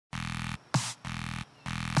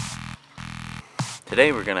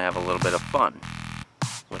Today we're going to have a little bit of fun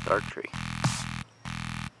with archery.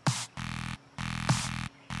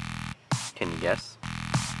 Can you guess?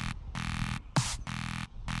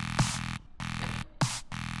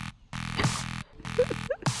 That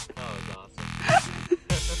was awesome.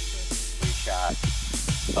 We shot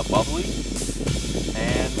a bubbly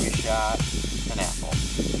and we shot an apple.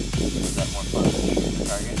 Was that more fun than shooting the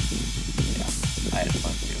target? Yeah, I had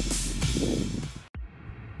fun too.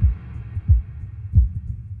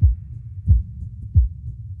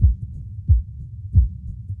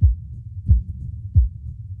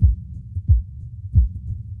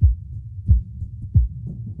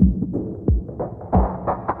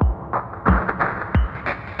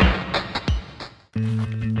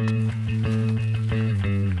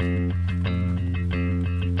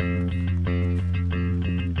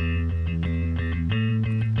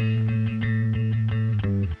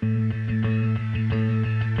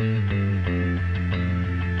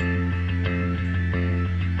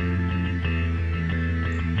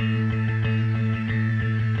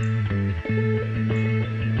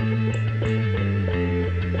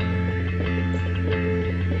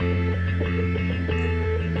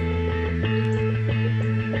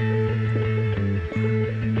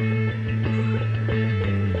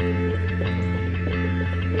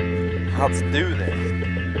 Let's do this.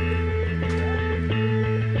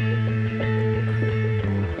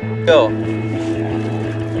 Go. Put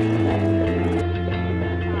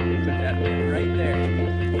that thing right there.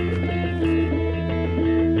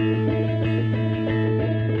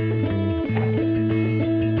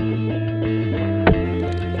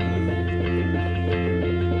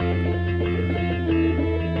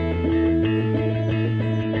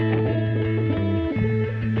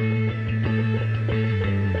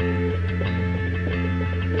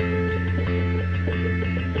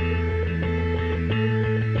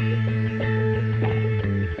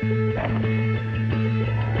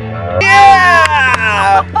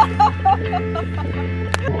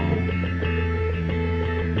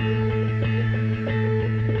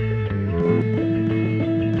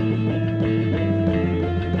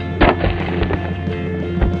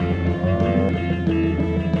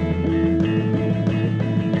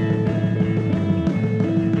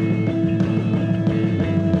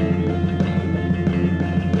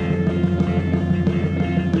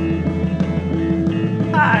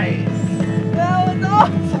 Nice! That was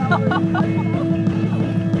awesome!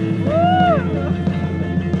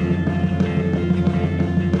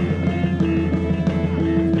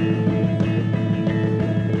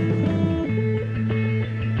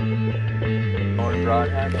 Thorn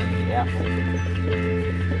Broadheads and the apple.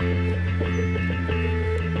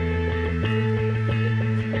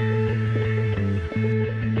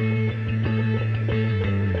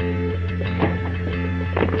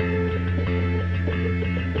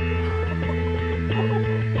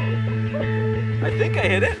 I think I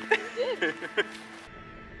hit it.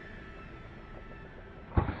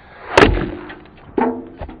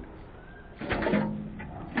 You did.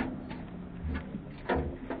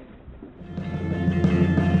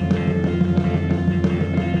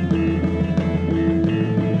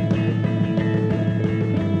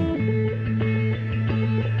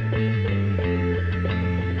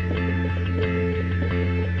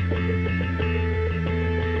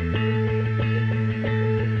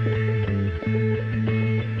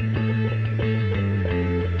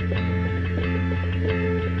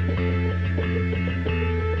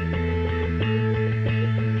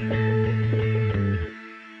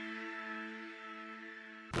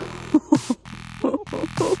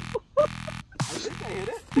 I think I hit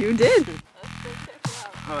it. You did.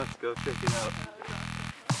 Let's go check it out.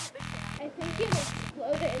 I think it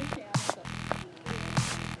exploded.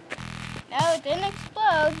 No, it didn't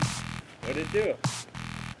explode. What did it do?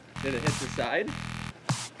 Did it hit the side?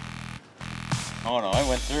 Oh no, I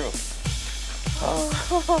went through.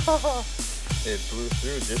 It blew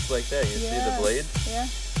through just like that. You see the blades? Yeah.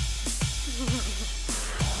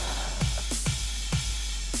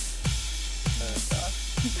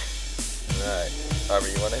 Right. Harvey,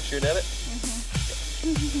 you want to shoot at it?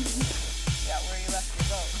 Yeah, where you left your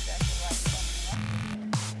boat. Exactly right.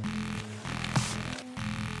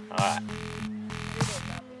 Alright.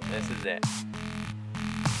 This is it.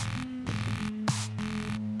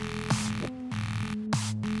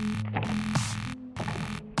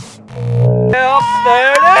 Yep,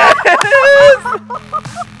 there it is!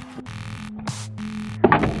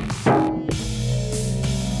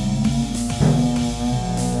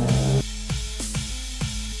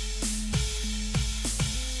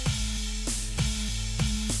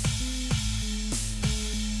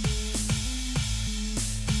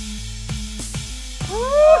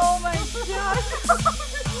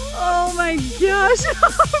 Oh my gosh.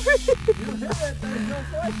 You hit it, there's no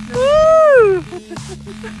question. Woo!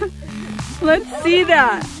 Let's see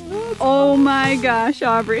that. Oh my gosh,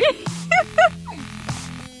 Aubrey.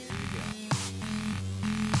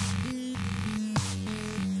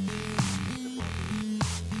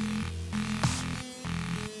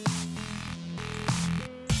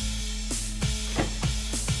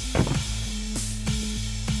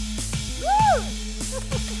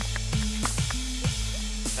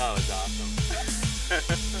 That was awesome.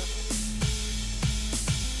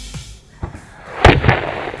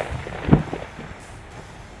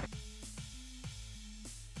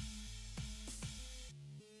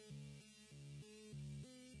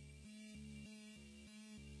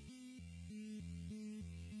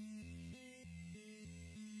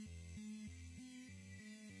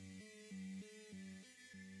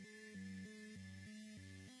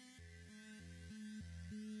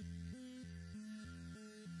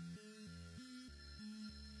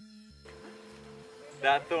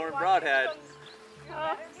 That Thorn Broadhead.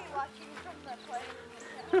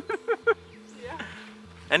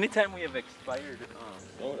 Anytime we have expired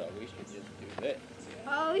soda, we should just do this.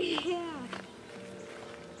 Oh yeah.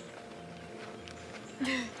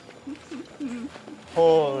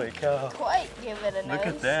 Holy cow. Quite give it a nose. Look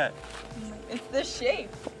at that. It's the shape.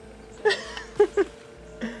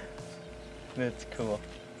 That's cool.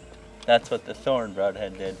 That's what the Thorn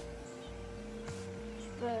Broadhead did.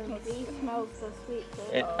 The bee smells so sweet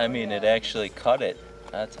too. I mean, it actually cut it.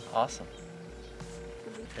 That's awesome.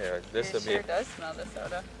 Here, this will It be. sure does smell the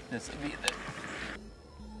soda. This will be the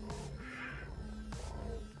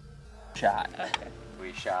shot. Okay.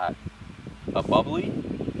 We shot a bubbly,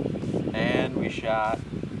 and we shot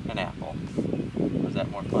an apple. Was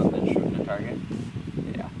that more fun than shooting a target?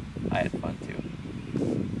 Yeah, I had fun too.